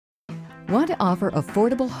Want to offer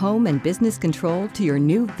affordable home and business control to your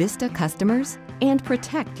new VISTA customers and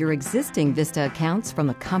protect your existing VISTA accounts from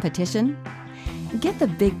the competition? Get the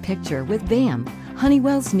big picture with VAM,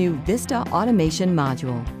 Honeywell's new VISTA automation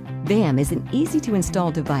module. VAM is an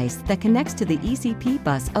easy-to-install device that connects to the ECP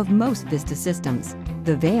bus of most VISTA systems.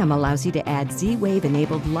 The VAM allows you to add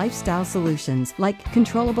Z-Wave-enabled lifestyle solutions like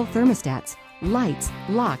controllable thermostats, lights,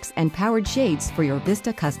 locks, and powered shades for your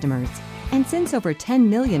VISTA customers. And since over 10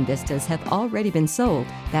 million Vistas have already been sold,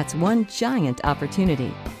 that's one giant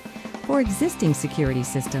opportunity. For existing security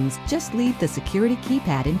systems, just leave the security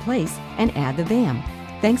keypad in place and add the VAM.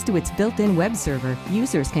 Thanks to its built-in web server,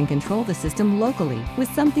 users can control the system locally with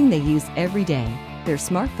something they use every day, their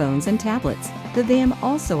smartphones and tablets. The VAM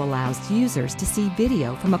also allows users to see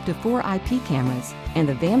video from up to 4 IP cameras, and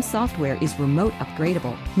the VAM software is remote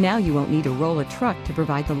upgradable. Now you won't need to roll a truck to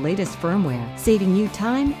provide the latest firmware, saving you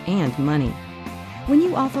time and money. When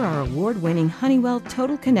you offer our award-winning Honeywell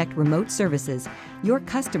Total Connect remote services, your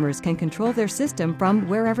customers can control their system from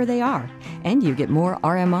wherever they are, and you get more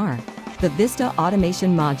RMR. The VISTA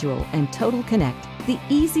Automation Module and Total Connect, the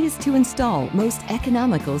easiest to install, most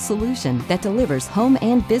economical solution that delivers home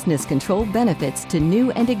and business control benefits to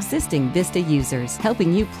new and existing VISTA users,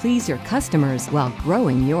 helping you please your customers while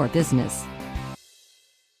growing your business.